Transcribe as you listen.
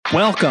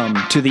Welcome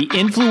to the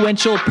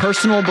Influential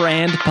Personal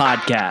Brand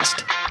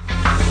Podcast.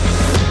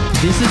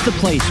 This is the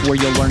place where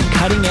you'll learn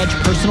cutting-edge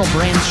personal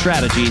brand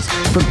strategies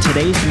from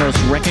today's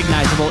most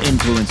recognizable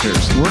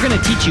influencers. We're going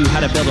to teach you how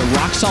to build a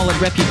rock-solid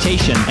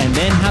reputation and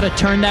then how to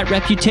turn that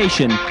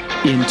reputation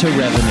into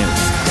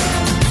revenue.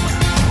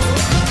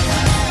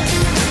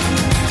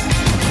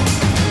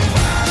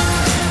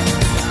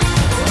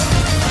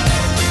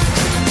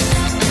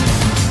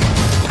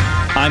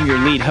 I'm your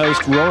lead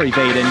host, Rory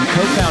Vaden,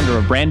 co-founder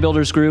of Brand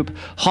Builders Group,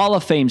 Hall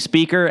of Fame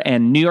speaker,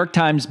 and New York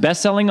Times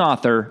bestselling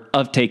author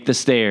of Take the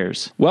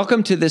Stairs.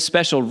 Welcome to this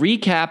special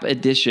recap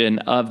edition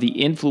of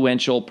the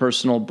Influential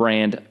Personal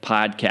Brand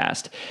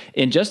Podcast.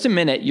 In just a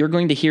minute, you're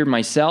going to hear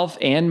myself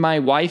and my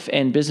wife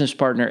and business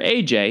partner,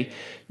 AJ,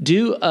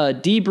 do a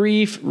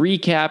debrief,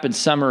 recap, and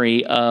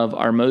summary of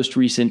our most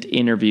recent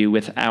interview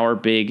with our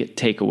big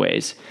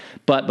takeaways.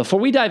 But before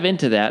we dive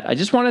into that, I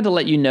just wanted to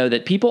let you know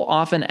that people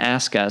often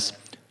ask us,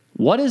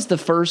 what is the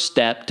first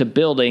step to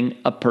building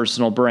a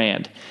personal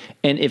brand?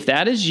 And if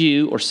that is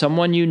you or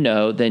someone you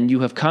know, then you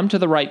have come to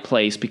the right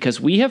place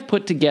because we have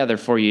put together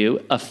for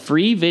you a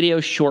free video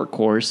short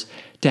course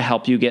to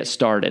help you get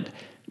started.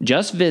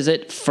 Just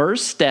visit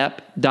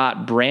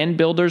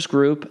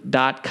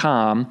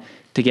firststep.brandbuildersgroup.com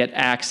to get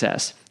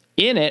access.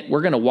 In it,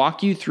 we're going to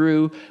walk you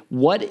through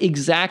what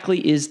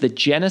exactly is the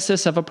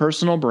genesis of a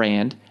personal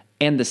brand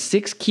and the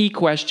 6 key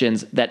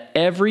questions that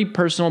every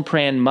personal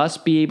brand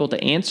must be able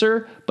to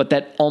answer, but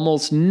that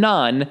almost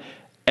none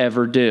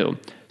ever do.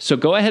 So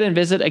go ahead and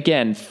visit,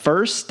 again,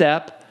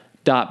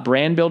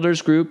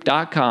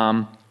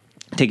 firststep.brandbuildersgroup.com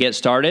to get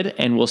started,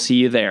 and we'll see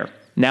you there.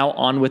 Now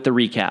on with the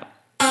recap.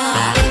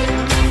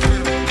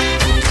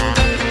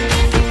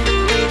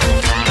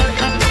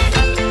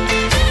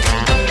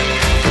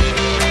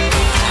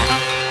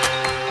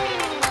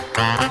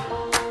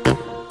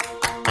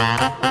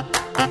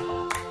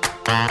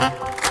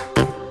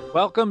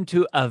 Welcome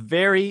to a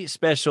very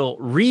special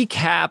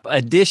recap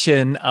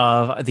edition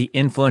of the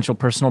Influential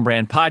Personal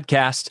Brand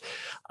Podcast.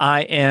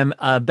 I am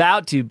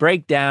about to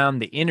break down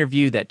the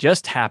interview that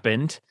just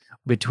happened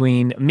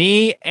between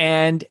me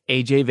and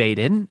AJ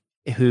Vaden,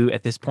 who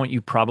at this point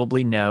you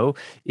probably know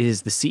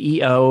is the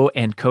CEO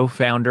and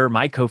co-founder,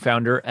 my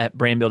co-founder at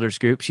Brand Builders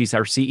Group. She's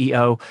our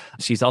CEO.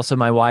 She's also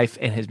my wife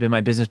and has been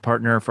my business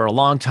partner for a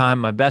long time,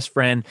 my best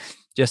friend,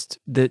 just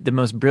the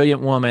most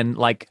brilliant woman.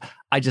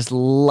 I just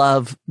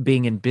love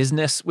being in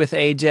business with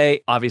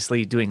AJ,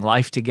 obviously doing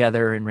life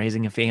together and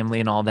raising a family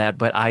and all that.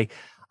 But I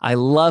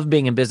love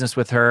being in business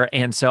with her.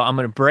 And so I'm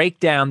going to break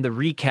down the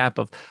recap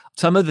of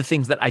some of the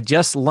things that I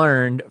just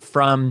learned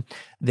from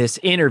this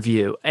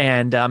interview.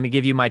 And I'm going to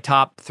give you my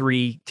top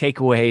 3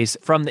 takeaways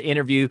from the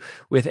interview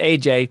with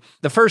AJ.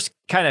 The first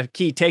kind of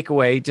key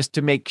takeaway, just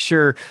to make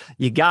sure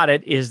you got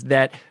it, is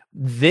that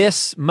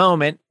this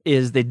moment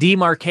is the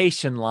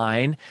demarcation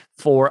line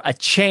for a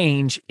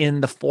change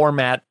in the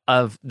format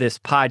of this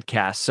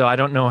podcast. So I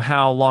don't know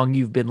how long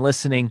you've been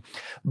listening,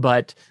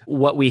 but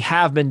what we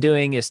have been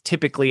doing is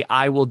typically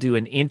I will do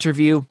an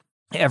interview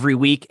every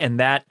week,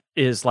 and that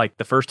is like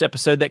the first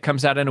episode that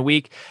comes out in a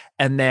week.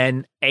 And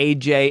then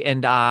AJ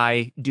and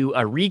I do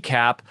a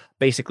recap,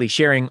 basically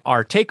sharing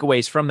our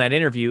takeaways from that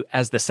interview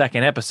as the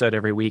second episode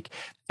every week.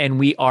 And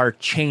we are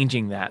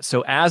changing that.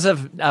 So as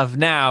of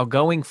now,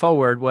 going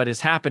forward, what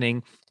is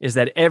happening is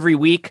that every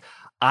week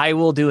I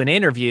will do an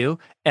interview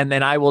and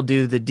then I will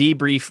do the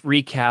debrief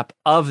recap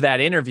of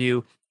that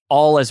interview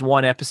all as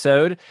one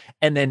episode.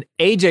 And then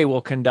AJ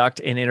will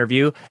conduct an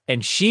interview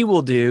and she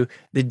will do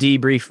the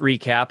debrief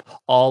recap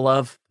all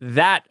of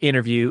that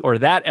interview or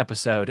that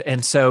episode.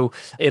 And so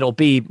it'll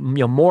be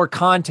more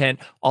content,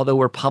 although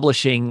we're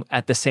publishing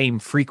at the same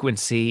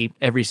frequency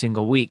every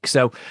single week.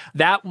 So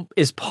that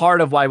is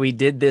part of why we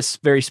did this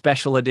very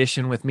special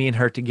edition with me and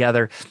her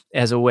together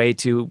as a way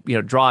to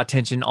draw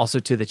attention also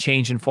to the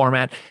change in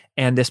format.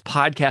 And this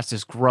podcast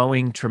is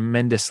growing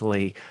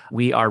tremendously.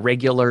 We are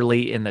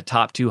regularly in the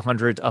top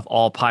 200 of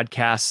all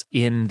podcasts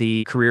in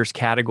the careers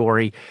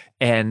category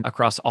and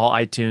across all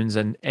iTunes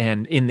and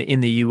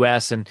in the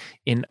US and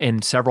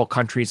in several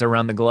countries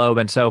around the globe.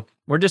 And so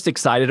we're just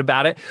excited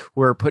about it.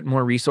 We're putting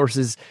more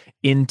resources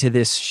into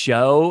this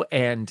show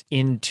and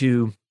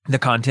into the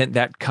content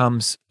that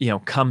comes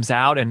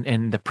out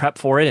and the prep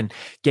for it and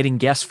getting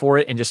guests for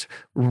it and just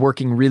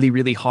working really,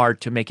 really hard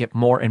to make it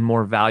more and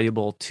more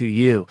valuable to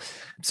you.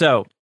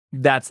 So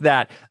that's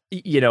that.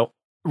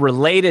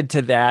 Related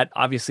to that,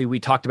 obviously we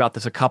talked about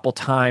this a couple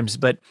times,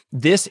 but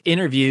this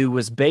interview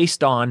was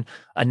based on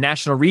a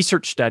national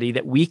research study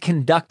that we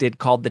conducted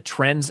called the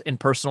Trends in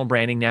Personal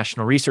Branding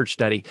National Research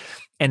Study.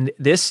 And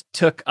this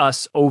took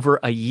us over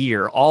a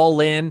year.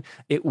 All in,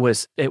 it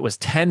was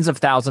tens of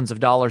thousands of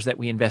dollars that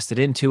we invested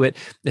into it.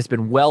 It's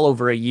been well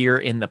over a year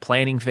in the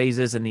planning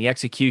phases and the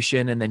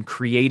execution and then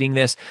creating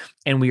this.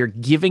 And we are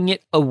giving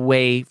it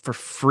away for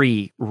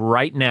free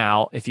right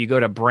now. If you go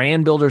to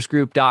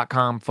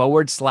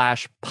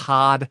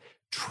brandbuildersgroup.com/podcast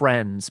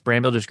trends,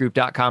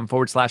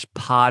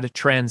 brandbuildersgroup.com/pod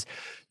trends.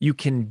 You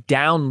can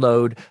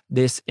download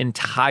this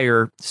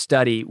entire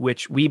study,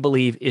 which we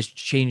believe is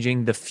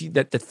changing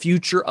that the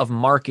future of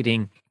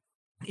marketing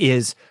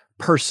is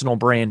personal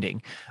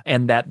branding,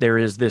 and that there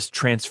is this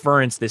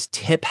transference, this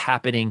tip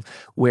happening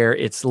where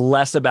it's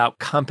less about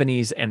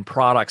companies and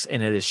products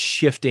and it is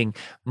shifting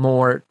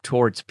more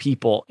towards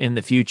people in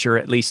the future.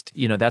 At least,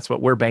 that's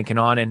what we're banking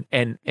on,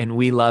 and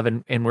we love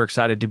and we're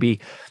excited to be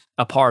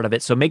a part of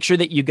it. So make sure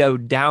that you go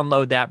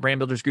download that,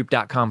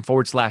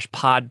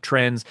 brandbuildersgroup.com/pod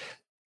trends.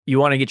 You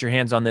want to get your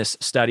hands on this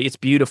study. It's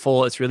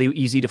beautiful. It's really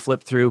easy to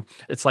flip through.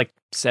 It's like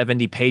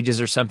 70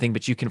 pages or something,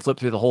 but you can flip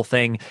through the whole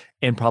thing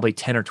in probably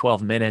 10 or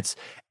 12 minutes.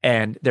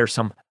 And there's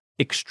some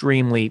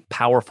extremely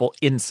powerful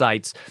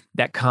insights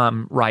that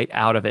come right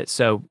out of it.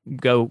 So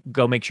go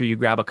make sure you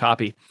grab a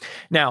copy.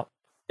 Now,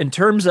 in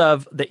terms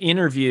of the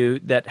interview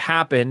that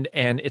happened,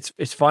 and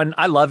it's fun.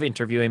 I love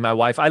interviewing my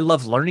wife. I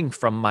love learning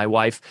from my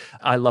wife.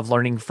 I love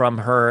learning from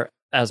her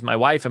as my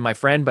wife and my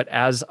friend, but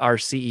as our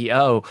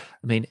CEO,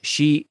 I mean,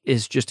 she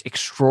is just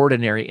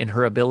extraordinary in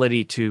her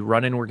ability to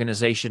run an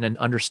organization and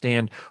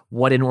understand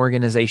what an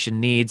organization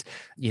needs.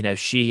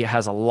 She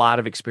has a lot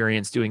of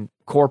experience doing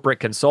corporate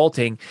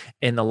consulting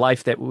in the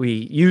life that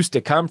we used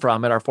to come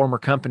from at our former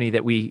company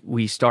that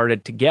we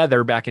started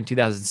together back in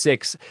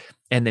 2006.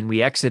 And then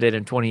we exited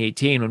in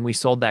 2018 when we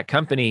sold that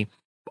company.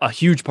 A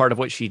huge part of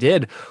what she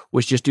did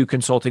was just do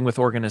consulting with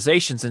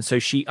organizations. And so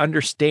she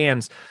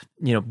understands,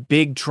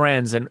 big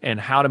trends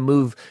and how to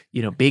move,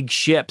 big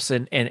ships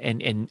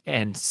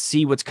and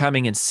see what's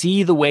coming and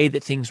see the way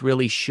that things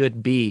really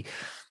should be.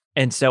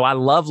 And so I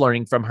love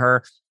learning from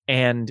her.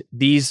 And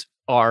these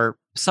are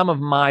some of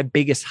my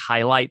biggest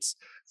highlights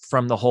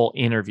from the whole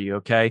interview.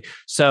 Okay.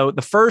 So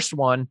the first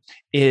one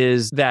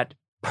is that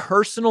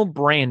personal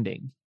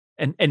branding.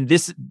 And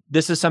this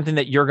is something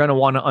that you're going to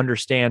want to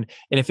understand.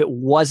 And if it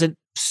wasn't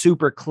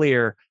super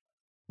clear,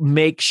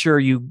 make sure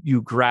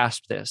you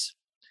grasp this.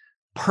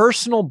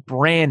 Personal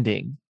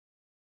branding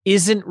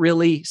isn't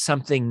really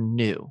something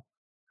new.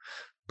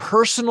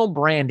 Personal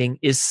branding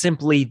is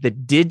simply the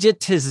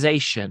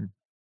digitization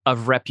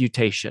of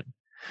reputation.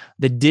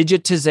 The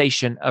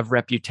digitization of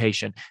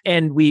reputation.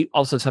 And we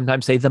also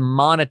sometimes say the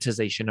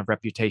monetization of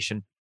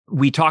reputation.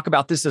 We talk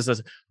about this as a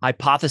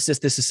hypothesis.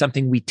 This is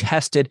something we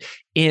tested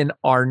in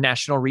our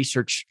national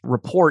research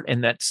report,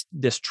 and that's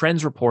this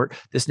trends report,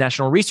 this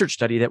national research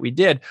study that we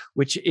did,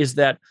 which is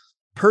that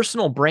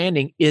personal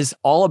branding is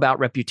all about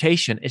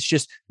reputation. It's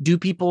just,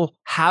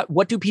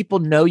 what do people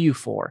know you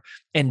for?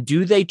 And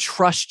do they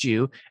trust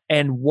you?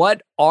 And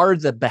what are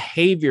the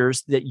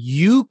behaviors that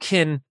you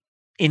can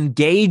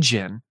engage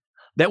in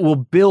that will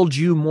build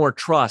you more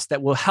trust,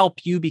 that will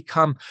help you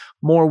become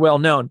more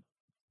well-known,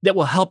 that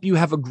will help you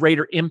have a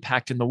greater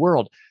impact in the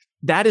world?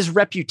 That is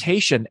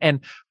reputation.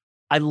 And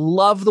I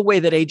love the way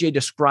that AJ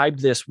described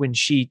this when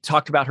she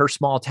talked about her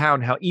small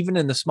town, how even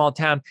in the small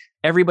town,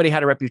 everybody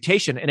had a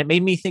reputation. And it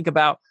made me think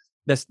about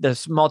the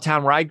small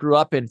town where I grew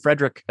up in,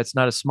 Frederick. It's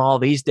not as small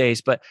these days,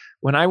 but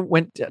when I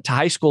went to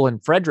high school in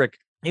Frederick,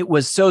 it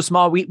was so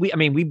small. We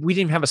didn't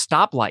even have a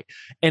stoplight.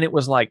 And it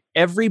was like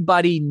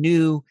everybody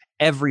knew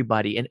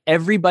everybody and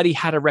everybody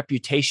had a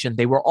reputation.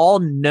 They were all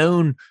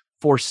known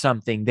for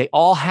something. They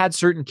all had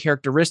certain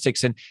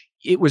characteristics. And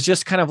it was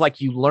just kind of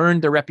like you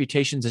learned their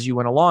reputations as you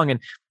went along.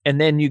 And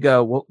then you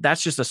go, well,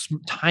 that's just a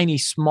tiny,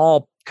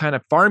 small kind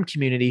of farm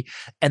community.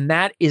 And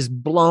that is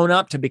blown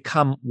up to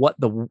become what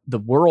the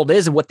world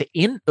is and what the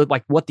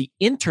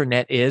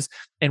internet is,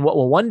 and what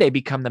will one day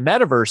become the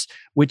metaverse,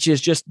 which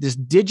is just this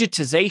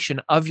digitization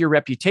of your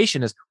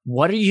reputation. Is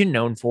what are you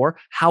known for?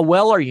 How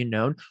well are you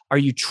known? Are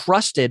you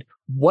trusted?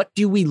 What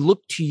do we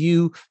look to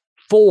you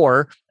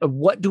for?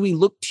 What do we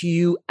look to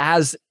you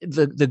as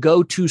the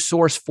go-to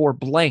source for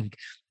blank?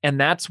 And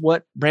that's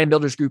what Brand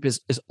Builders Group is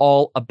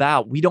all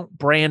about. We don't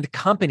brand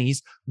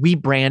companies, we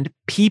brand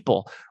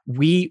people.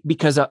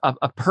 Because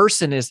a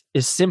person is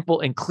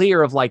simple and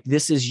clear of like,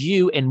 this is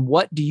you, and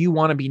what do you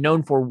want to be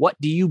known for? What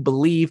do you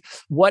believe?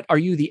 What are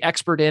you the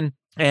expert in?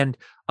 And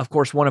of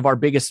course, one of our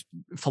biggest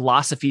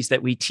philosophies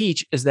that we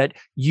teach is that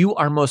you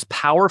are most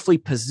powerfully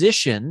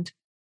positioned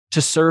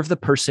to serve the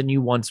person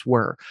you once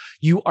were.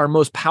 You are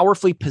most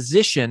powerfully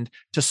positioned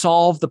to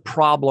solve the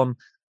problem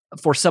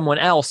for someone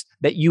else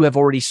that you have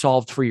already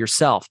solved for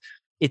yourself.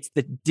 It's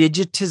the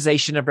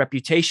digitization of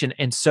reputation.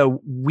 And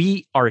so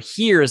we are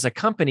here as a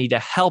company to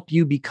help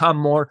you become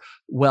more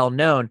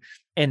well-known.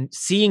 And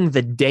seeing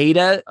the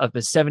data of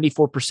the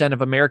 74%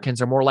 of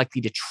Americans are more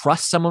likely to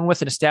trust someone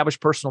with an established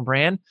personal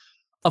brand.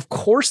 Of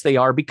course they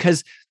are,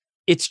 because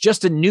it's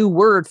just a new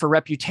word for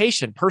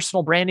reputation.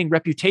 Personal branding,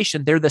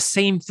 reputation, they're the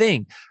same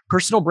thing.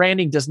 Personal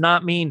branding does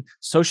not mean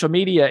social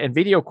media and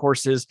video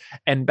courses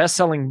and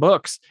best-selling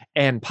books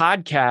and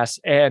podcasts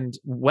and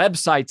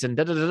websites and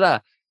da-da-da-da.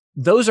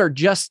 Those are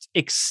just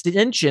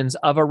extensions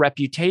of a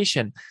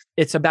reputation.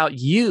 It's about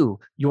you,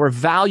 your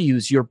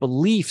values, your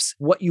beliefs,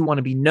 what you want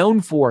to be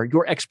known for,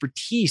 your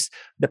expertise,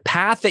 the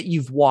path that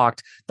you've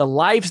walked, the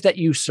lives that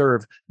you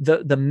serve,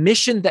 the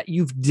mission that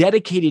you've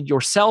dedicated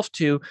yourself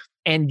to,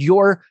 and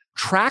your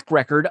track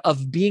record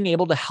of being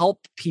able to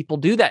help people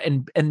do that,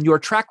 and your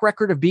track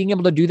record of being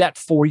able to do that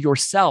for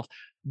yourself.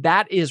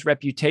 That is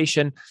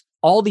reputation.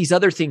 All these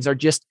other things are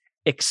just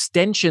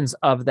extensions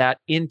of that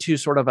into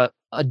sort of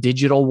a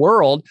digital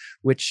world,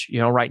 which,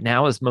 right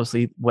now is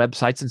mostly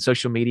websites and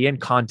social media and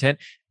content,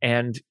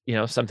 and,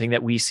 something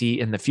that we see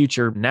in the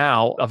future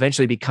now,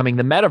 eventually becoming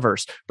the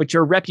metaverse. But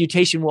your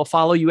reputation will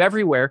follow you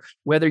everywhere,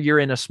 whether you're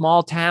in a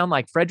small town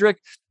like Frederick,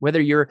 whether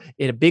you're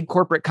in a big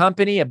corporate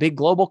company, a big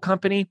global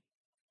company,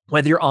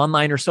 whether you're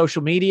online or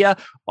social media,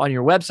 on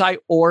your website,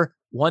 or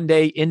one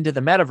day into the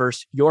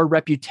metaverse, your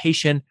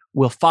reputation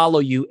will follow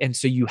you. And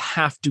so you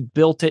have to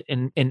build it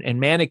and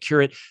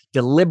manicure it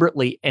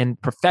deliberately and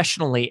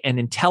professionally and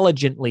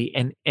intelligently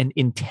and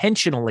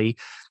intentionally.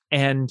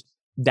 And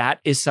that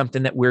is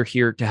something that we're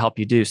here to help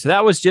you do. So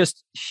that was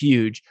just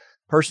huge.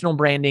 Personal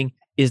branding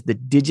is the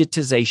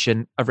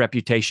digitization of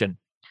reputation.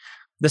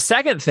 The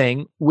second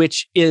thing,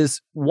 which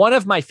is one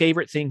of my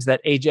favorite things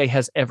that AJ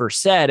has ever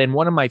said, and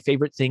one of my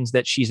favorite things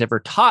that she's ever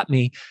taught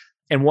me,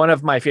 and one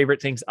of my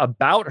favorite things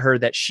about her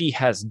that she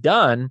has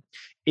done,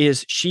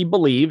 is she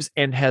believes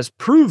and has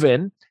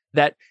proven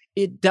that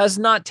it does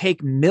not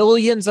take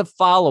millions of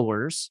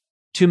followers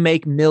to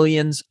make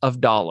millions of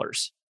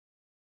dollars.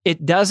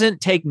 It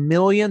doesn't take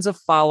millions of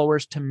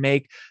followers to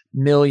make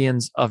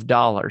millions of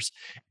dollars.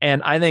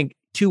 And I think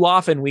too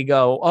often we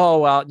go, oh,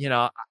 well,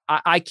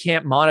 I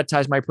can't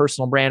monetize my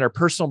personal brand, or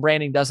personal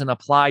branding doesn't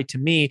apply to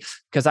me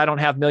because I don't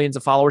have millions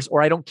of followers,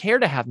 or I don't care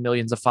to have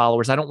millions of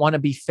followers. I don't want to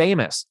be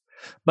famous.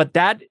 But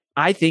that,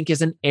 I think,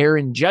 is an error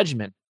in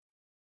judgment,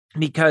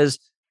 because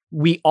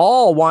we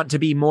all want to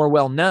be more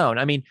well-known.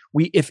 I mean,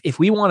 if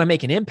we want to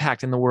make an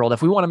impact in the world,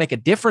 if we want to make a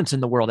difference in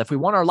the world, if we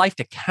want our life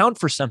to count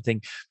for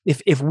something,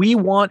 if we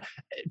want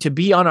to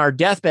be on our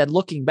deathbed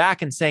looking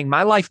back and saying,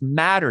 my life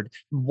mattered.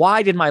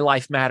 Why did my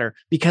life matter?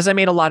 Because I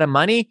made a lot of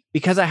money?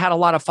 Because I had a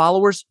lot of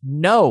followers?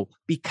 No,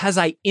 because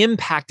I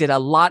impacted a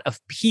lot of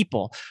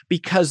people.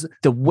 Because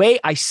the way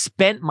I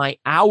spent my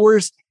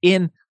hours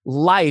in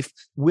life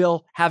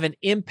will have an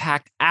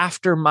impact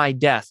after my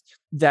death.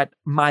 That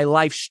my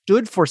life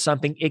stood for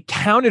something, it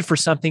counted for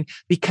something,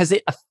 because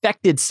it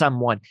affected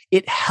someone,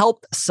 it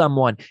helped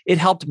someone, it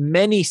helped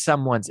many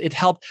someones, it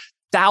helped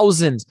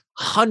thousands,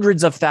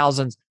 hundreds of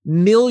thousands,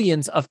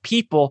 millions of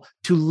people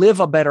to live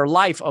a better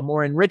life, a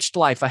more enriched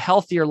life, a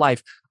healthier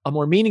life, a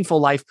more meaningful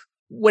life,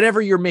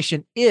 whatever your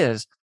mission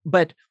is.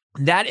 But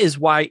that is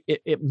why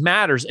it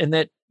matters, and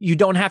that you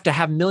don't have to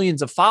have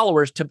millions of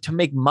followers to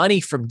make money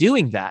from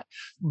doing that.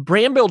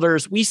 Brand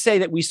builders, we say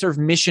that we serve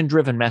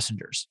mission-driven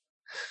messengers.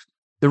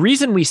 The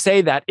reason we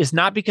say that is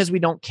not because we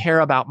don't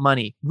care about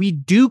money. We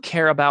do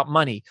care about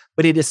money,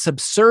 but it is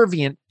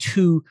subservient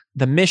to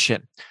the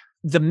mission.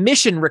 The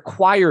mission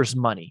requires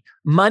money.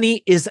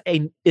 Money is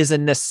a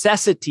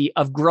necessity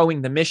of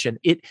growing the mission.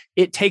 It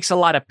takes a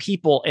lot of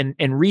people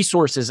and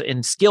resources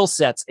and skill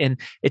sets, and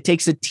it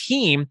takes a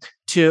team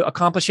to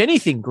accomplish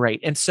anything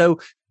great. And so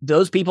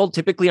those people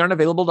typically aren't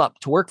available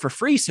to work for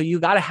free. So you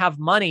got to have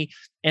money.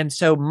 And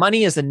so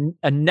money is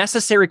a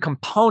necessary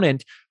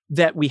component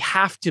that we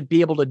have to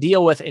be able to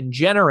deal with and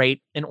generate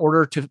in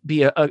order to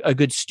be a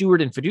good steward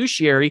and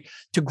fiduciary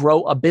to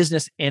grow a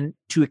business and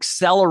to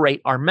accelerate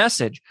our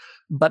message.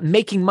 But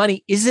making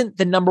money isn't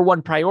the number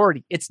one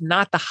priority. It's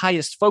not the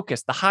highest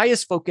focus. The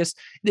highest focus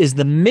is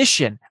the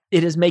mission.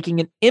 It is making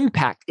an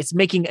impact. It's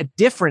making a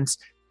difference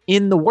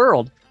in the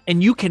world.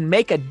 And you can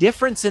make a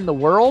difference in the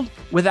world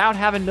without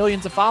having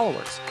millions of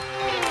followers.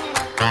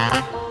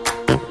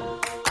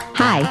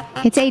 Hi,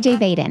 it's AJ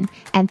Vaden,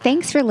 and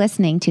thanks for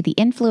listening to the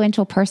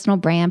Influential Personal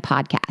Brand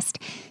Podcast.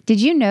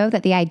 Did you know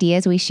that the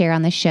ideas we share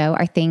on the show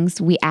are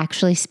things we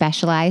actually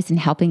specialize in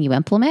helping you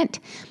implement?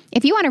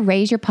 If you want to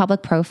raise your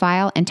public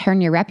profile and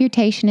turn your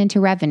reputation into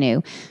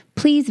revenue,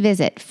 please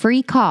visit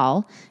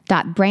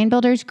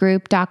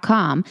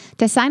freecall.brandbuildersgroup.com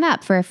to sign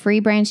up for a free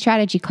brand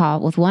strategy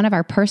call with one of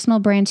our personal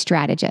brand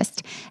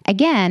strategists.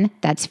 Again,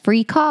 that's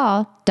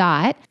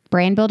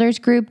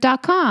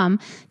freecall.brandbuildersgroup.com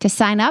to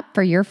sign up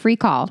for your free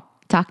call.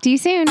 Talk to you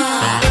soon.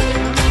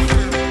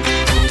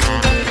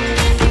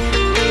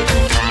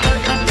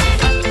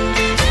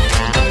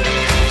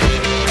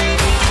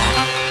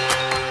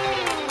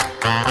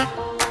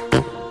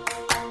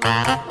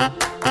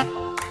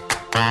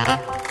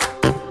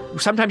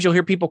 Sometimes you'll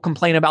hear people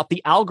complain about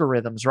the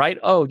algorithms, right?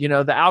 Oh, the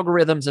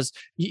algorithms is,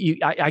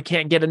 I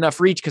can't get enough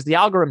reach because the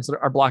algorithms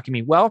are blocking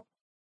me. Well,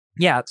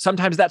 yeah,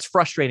 sometimes that's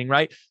frustrating,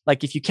 right?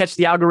 Like if you catch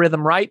the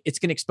algorithm right, it's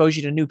going to expose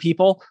you to new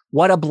people.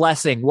 What a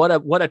blessing. What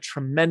a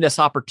tremendous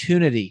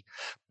opportunity.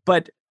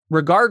 But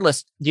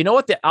regardless, you know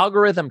what the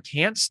algorithm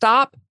can't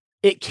stop?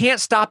 It can't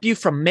stop you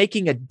from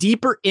making a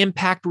deeper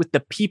impact with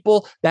the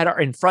people that are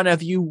in front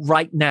of you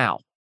right now.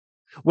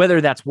 Whether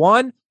that's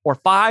 1 or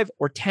 5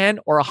 or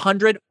 10 or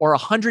 100 or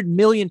 100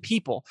 million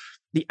people,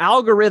 the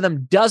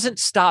algorithm doesn't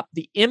stop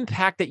the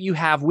impact that you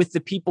have with the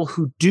people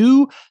who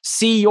do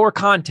see your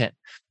content.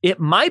 It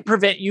might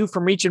prevent you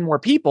from reaching more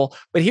people.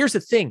 But here's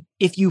the thing.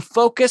 If you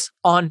focus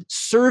on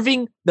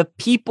serving the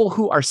people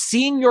who are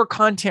seeing your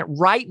content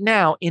right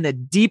now in a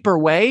deeper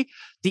way,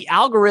 the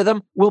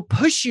algorithm will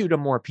push you to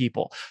more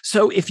people.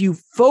 So if you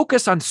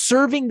focus on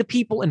serving the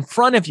people in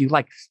front of you,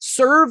 like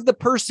serve the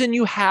person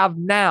you have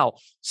now,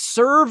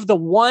 serve the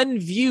one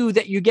view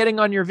that you're getting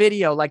on your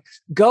video, like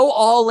go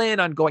all in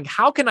on going,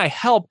 how can I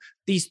help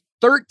these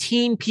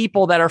 13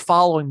 people that are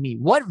following me?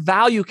 What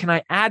value can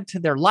I add to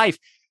their life?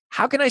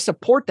 How can I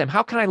support them?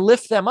 How can I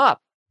lift them up?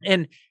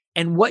 And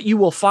what you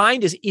will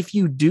find is if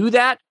you do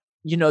that,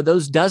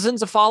 those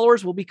dozens of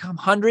followers will become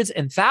hundreds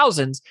and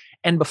thousands.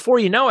 And before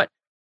you know it,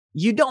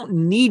 you don't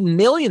need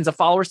millions of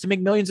followers to make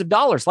millions of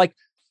dollars. Like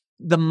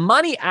the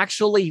money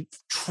actually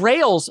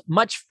trails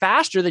much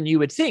faster than you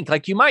would think.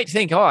 Like you might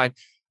think, oh,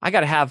 I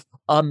got to have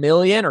 1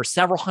 million or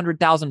several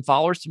 100,000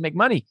 followers to make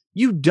money.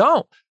 You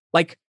don't.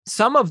 Like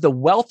some of the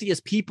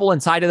wealthiest people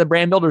inside of the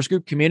Brand Builders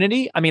Group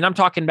community, I mean, I'm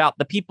talking about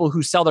the people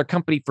who sell their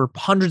company for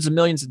hundreds of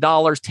millions of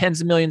dollars,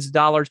 tens of millions of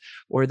dollars,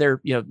 or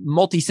they're,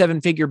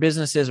 multi-7-figure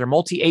businesses or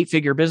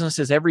multi-8-figure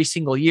businesses every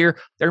single year.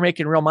 They're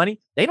making real money.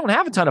 They don't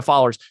have a ton of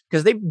followers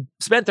because they've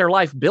spent their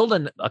life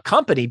building a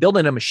company,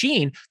 building a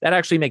machine that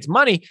actually makes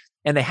money.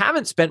 And they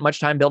haven't spent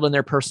much time building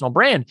their personal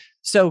brand.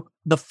 So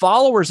the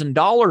followers and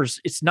dollars,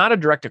 it's not a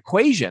direct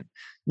equation.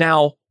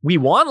 Now, we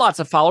want lots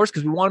of followers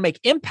because we want to make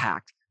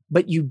impact.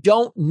 But you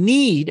don't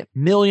need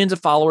millions of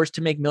followers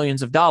to make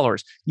millions of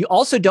dollars. You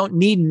also don't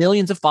need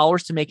millions of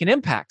followers to make an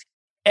impact.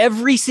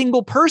 Every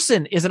single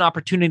person is an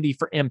opportunity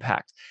for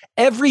impact.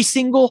 Every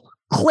single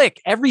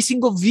click, every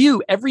single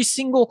view, every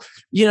single,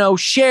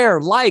 share,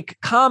 like,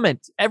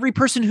 comment, every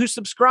person who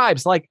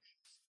subscribes, like,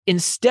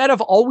 instead of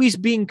always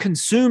being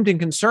consumed and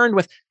concerned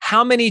with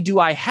how many do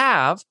I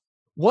have,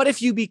 what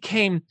if you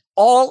became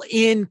all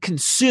in,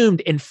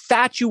 consumed,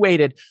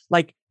 infatuated,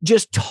 like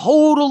just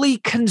totally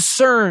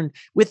concerned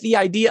with the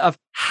idea of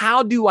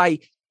how do I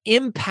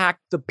impact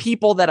the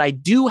people that I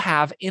do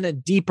have in a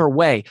deeper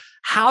way?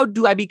 How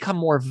do I become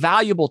more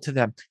valuable to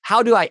them?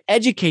 How do I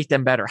educate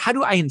them better? How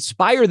do I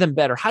inspire them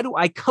better? How do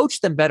I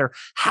coach them better?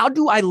 How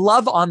do I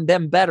love on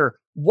them better?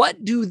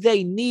 What do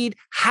they need?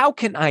 How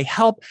can I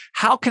help?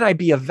 How can I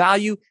be of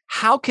value?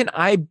 How can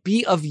I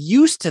be of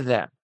use to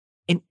them?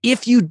 And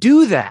if you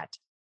do that,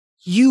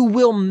 you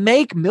will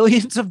make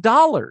millions of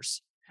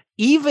dollars,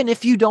 even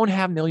if you don't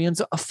have millions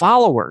of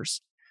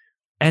followers.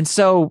 And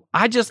so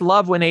I just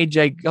love when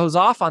AJ goes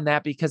off on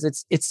that because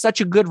it's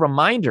such a good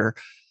reminder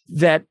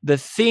that the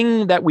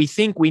thing that we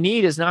think we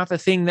need is not the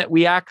thing that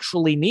we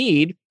actually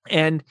need.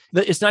 And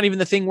it's not even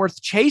the thing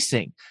worth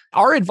chasing.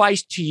 Our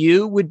advice to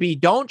you would be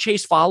don't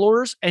chase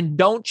followers and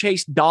don't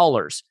chase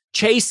dollars.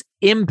 Chase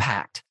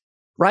impact,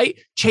 right?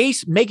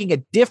 Chase making a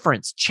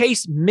difference.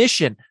 Chase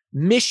mission.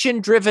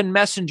 Mission-driven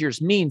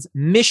messengers means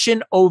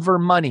mission over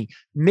money.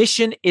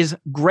 Mission is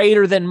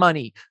greater than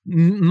money.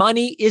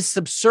 Money is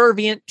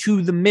subservient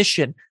to the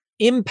mission.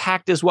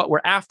 Impact is what we're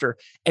after.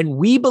 And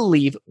we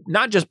believe,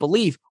 not just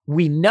believe,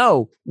 we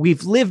know,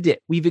 we've lived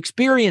it, we've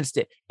experienced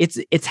it.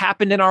 It's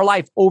happened in our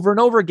life over and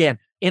over again,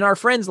 in our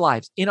friends'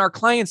 lives, in our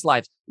clients'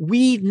 lives.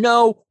 We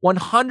know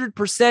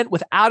 100%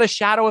 without a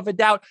shadow of a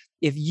doubt,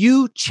 if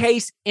you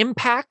chase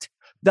impact,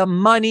 the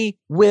money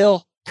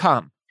will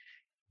come.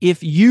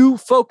 If you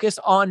focus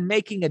on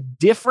making a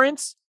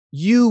difference,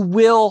 you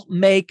will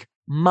make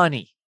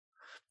money.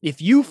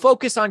 If you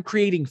focus on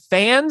creating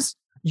fans,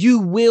 you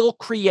will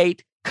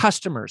create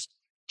customers.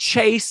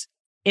 Chase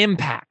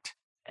impact.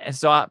 And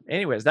so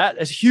anyways, that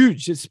is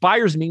huge. It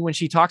inspires me when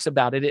she talks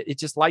about it. It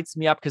just lights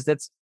me up because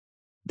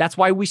that's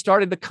why we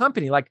started the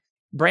company. Like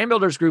Brand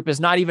Builders Group is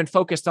not even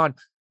focused on,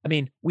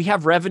 we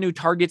have revenue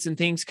targets and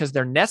things because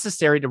they're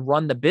necessary to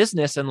run the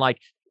business and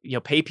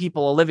pay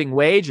people a living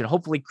wage and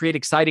hopefully create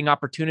exciting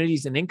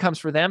opportunities and incomes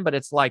for them. But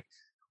it's like,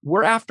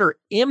 we're after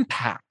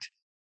impact.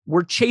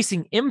 We're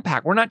chasing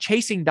impact. We're not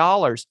chasing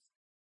dollars.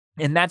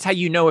 And that's how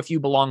you know if you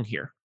belong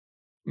here.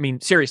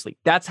 Seriously,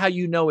 that's how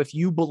you know if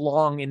you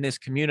belong in this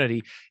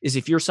community is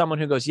if you're someone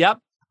who goes, yep,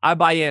 I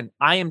buy in.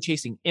 I am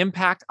chasing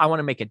impact. I want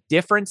to make a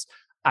difference.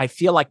 I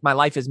feel like my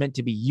life is meant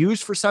to be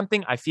used for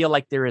something. I feel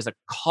like there is a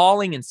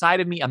calling inside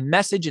of me, a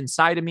message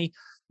inside of me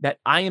that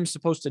I am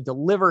supposed to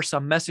deliver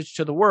some message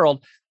to the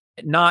world,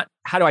 not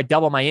how do I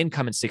double my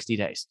income in 60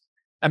 days?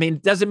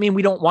 It doesn't mean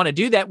we don't want to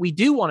do that. We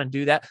do want to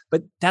do that,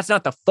 but that's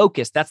not the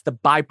focus. That's the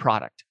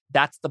byproduct.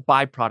 That's the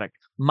byproduct.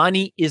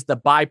 Money is the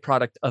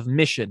byproduct of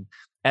mission.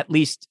 At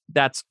least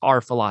that's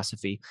our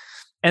philosophy.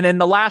 And then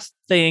the last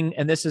thing,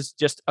 and this is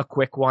just a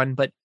quick one,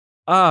 but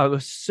it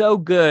was so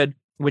good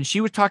when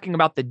she was talking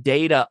about the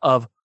data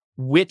of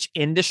which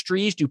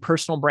industries do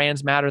personal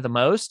brands matter the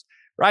most,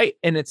 right?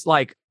 And it's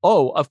like,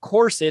 oh, of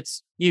course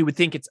you would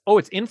think it's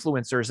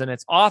influencers and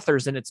it's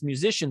authors and it's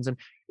musicians and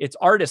it's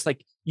artists.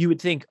 Like you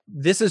would think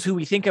this is who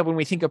we think of when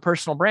we think of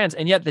personal brands.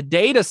 And yet the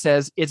data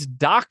says it's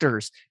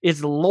doctors,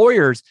 it's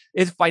lawyers,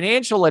 it's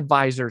financial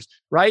advisors,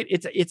 right?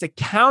 It's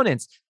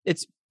accountants,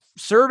 it's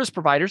service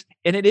providers,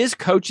 and it is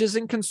coaches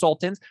and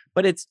consultants,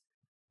 but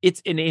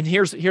and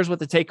here's what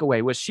the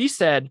takeaway was. She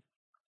said,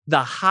 the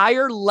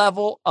higher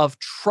level of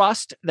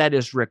trust that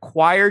is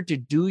required to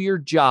do your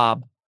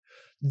job,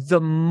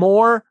 the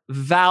more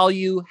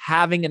value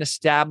having an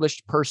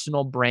established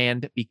personal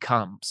brand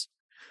becomes.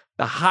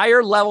 The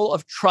higher level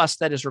of trust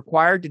that is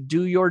required to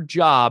do your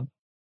job,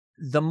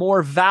 the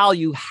more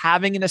value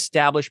having an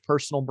established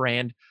personal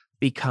brand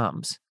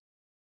becomes.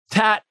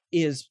 That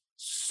is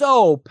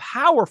so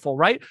powerful,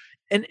 right?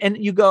 And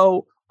you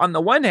go, on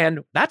the one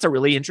hand, that's a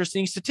really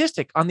interesting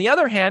statistic. On the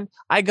other hand,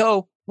 I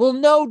go, well,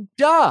 no,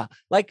 duh.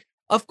 Like,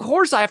 of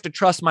course I have to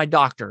trust my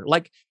doctor.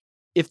 Like,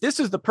 if this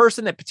is the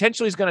person that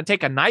potentially is going to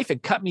take a knife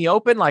and cut me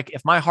open, like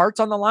if my heart's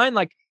on the line,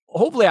 like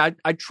hopefully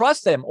I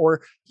trust them.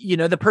 Or,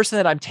 the person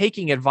that I'm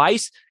taking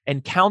advice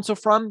and counsel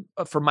from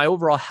for my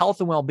overall health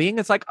and well-being,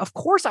 it's like, of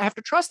course I have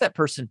to trust that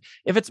person.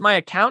 If it's my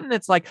accountant,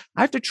 it's like,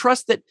 I have to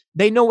trust that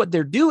they know what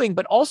they're doing,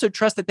 but also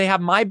trust that they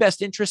have my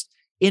best interest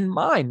in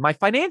mind. My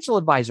financial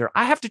advisor,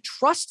 I have to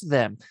trust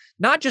them,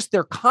 not just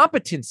their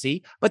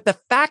competency, but the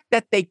fact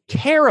that they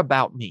care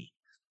about me.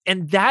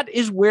 And that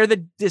is where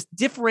this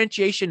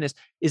differentiation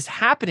is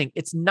happening.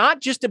 It's not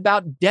just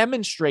about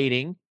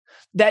demonstrating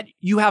that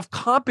you have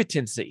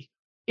competency.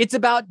 It's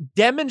about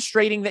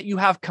demonstrating that you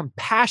have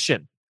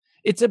compassion.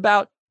 It's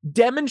about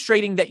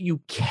demonstrating that you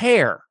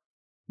care,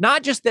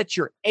 not just that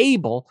you're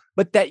able,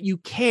 but that you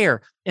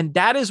care. And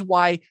that is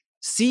why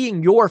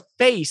seeing your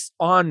face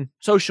on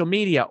social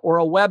media or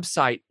a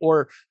website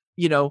or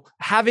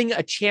having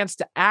a chance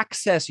to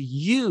access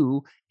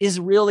you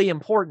is really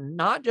important.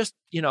 Not just,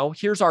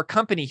 here's our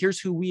company, here's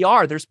who we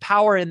are. There's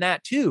power in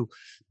that too.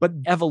 But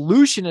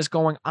evolution is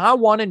going, I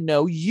want to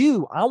know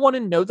you. I want to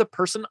know the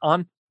person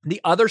on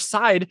the other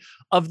side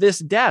of this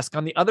desk,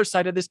 on the other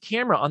side of this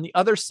camera, on the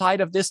other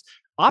side of this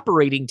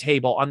operating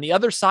table, on the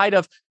other side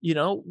of,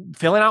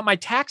 filling out my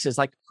taxes.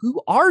 Like,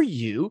 who are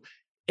you?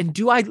 And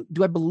do I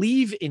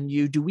believe in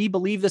you? Do we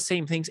believe the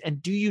same things?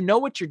 And do you know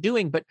what you're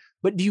doing? But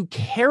do you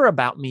care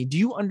about me? Do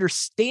you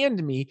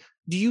understand me?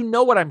 Do you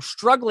know what I'm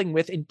struggling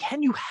with? And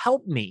can you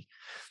help me?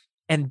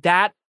 And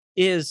that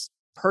is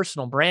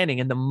personal branding.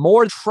 And the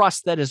more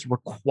trust that is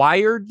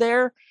required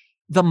there,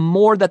 the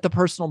more that the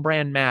personal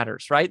brand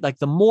matters, right? Like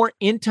the more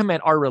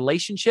intimate our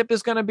relationship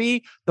is going to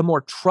be, the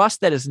more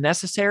trust that is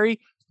necessary,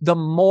 the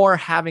more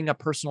having a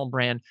personal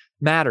brand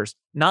matters.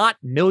 Not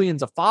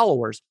millions of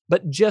followers,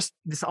 but just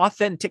this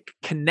authentic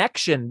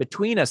connection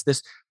between us,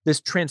 this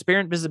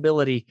transparent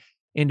visibility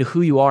into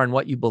who you are and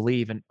what you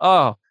believe. And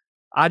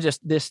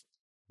this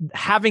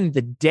having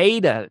the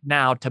data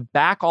now to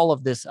back all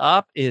of this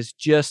up is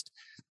just,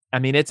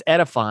 it's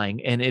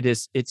edifying, and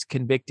it's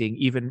convicting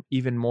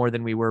even more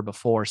than we were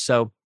before.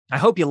 So I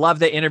hope you love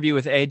the interview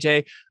with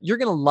AJ. You're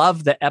going to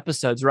love the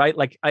episodes, right?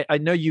 Like I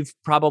know you've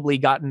probably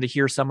gotten to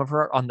hear some of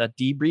her on the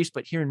debriefs,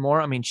 but hearing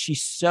more,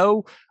 she's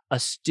so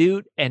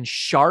astute and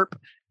sharp,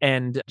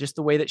 and just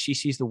the way that she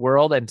sees the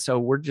world. And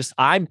so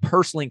I'm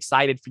personally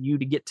excited for you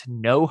to get to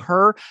know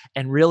her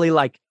and really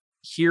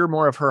hear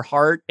more of her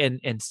heart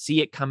and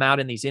see it come out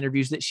in these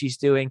interviews that she's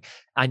doing.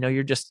 I know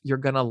you're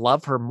going to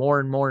love her more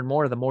and more and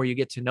more the more you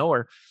get to know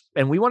her.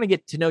 And we want to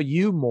get to know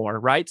you more,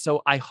 right?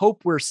 So I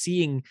hope we're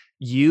seeing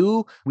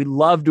you. We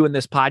love doing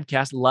this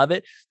podcast, love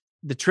it.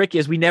 The trick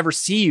is we never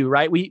see you,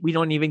 right? We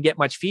don't even get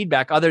much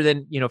feedback other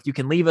than, if you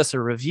can leave us a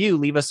review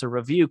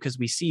because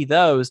we see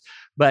those.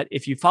 But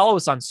if you follow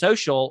us on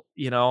social,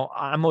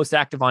 I'm most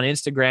active on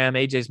Instagram.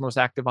 AJ's most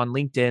active on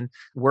LinkedIn.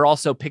 We're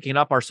also picking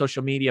up our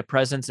social media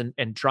presence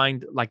and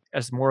trying to,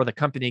 as more of the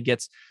company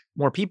gets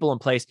more people in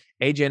place,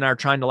 AJ and I are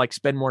trying to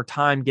spend more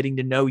time getting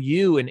to know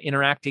you and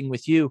interacting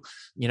with you.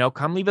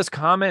 Come leave us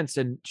comments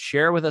and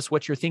share with us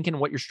what you're thinking,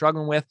 what you're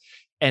struggling with.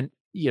 And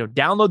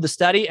download the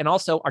study. And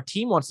also our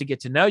team wants to get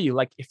to know you.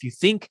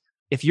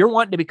 If you're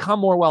wanting to become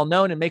more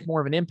well-known and make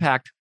more of an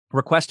impact,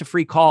 request a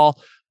free call,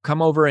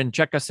 come over and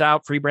check us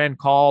out,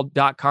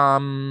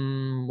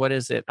 freebrandcall.com. What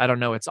is it? I don't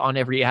know. It's on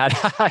every ad.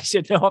 I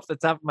should know off the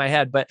top of my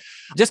head, but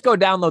just go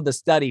download the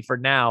study for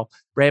now,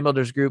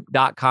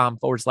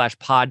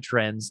 brandbuildersgroup.com/pod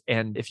trends.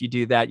 And if you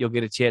do that, you'll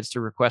get a chance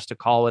to request a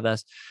call with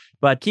us,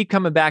 but keep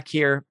coming back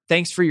here.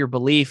 Thanks for your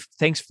belief.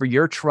 Thanks for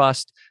your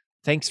trust.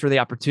 Thanks for the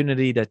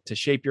opportunity to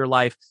shape your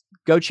life.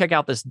 Go check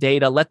out this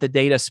data. Let the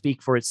data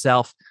speak for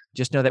itself.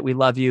 Just know that we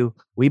love you.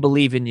 We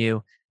believe in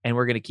you. And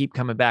we're going to keep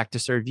coming back to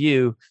serve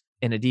you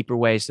in a deeper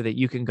way so that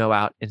you can go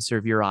out and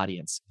serve your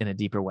audience in a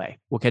deeper way.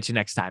 We'll catch you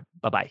next time.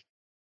 Bye-bye.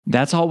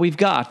 That's all we've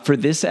got for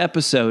this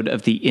episode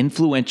of the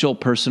Influential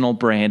Personal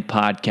Brand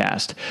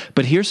Podcast.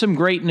 But here's some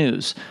great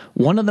news.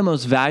 One of the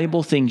most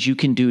valuable things you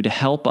can do to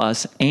help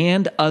us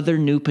and other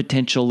new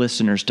potential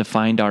listeners to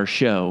find our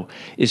show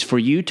is for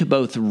you to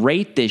both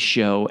rate this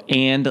show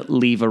and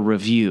leave a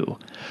review.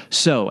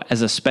 So,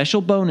 as a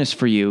special bonus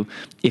for you,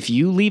 if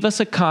you leave us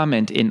a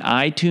comment in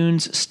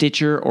iTunes,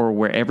 Stitcher, or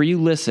wherever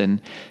you listen,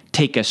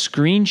 take a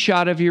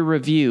screenshot of your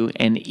review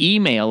and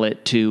email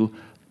it to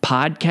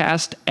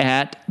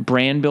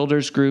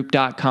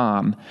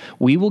podcast@brandbuildersgroup.com.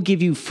 We will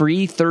give you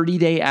free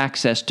 30-day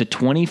access to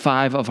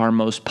 25 of our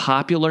most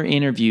popular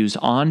interviews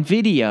on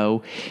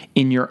video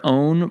in your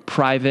own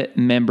private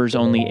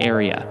members-only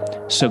area.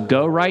 So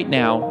go right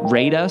now,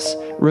 rate us,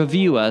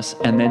 review us,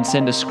 and then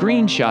send a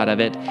screenshot of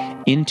it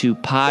into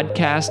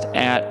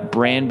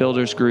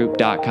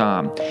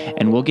podcast@brandbuildersgroup.com.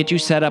 And we'll get you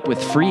set up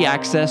with free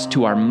access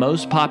to our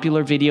most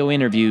popular video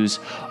interviews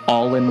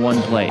all in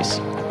one place.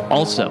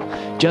 Also,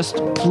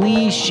 just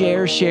please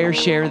share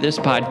this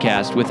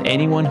podcast with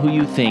anyone who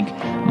you think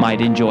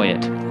might enjoy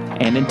it.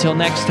 And until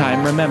next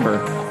time, remember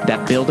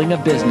that building a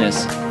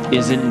business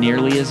isn't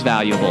nearly as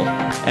valuable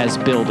as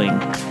building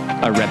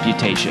a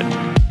reputation.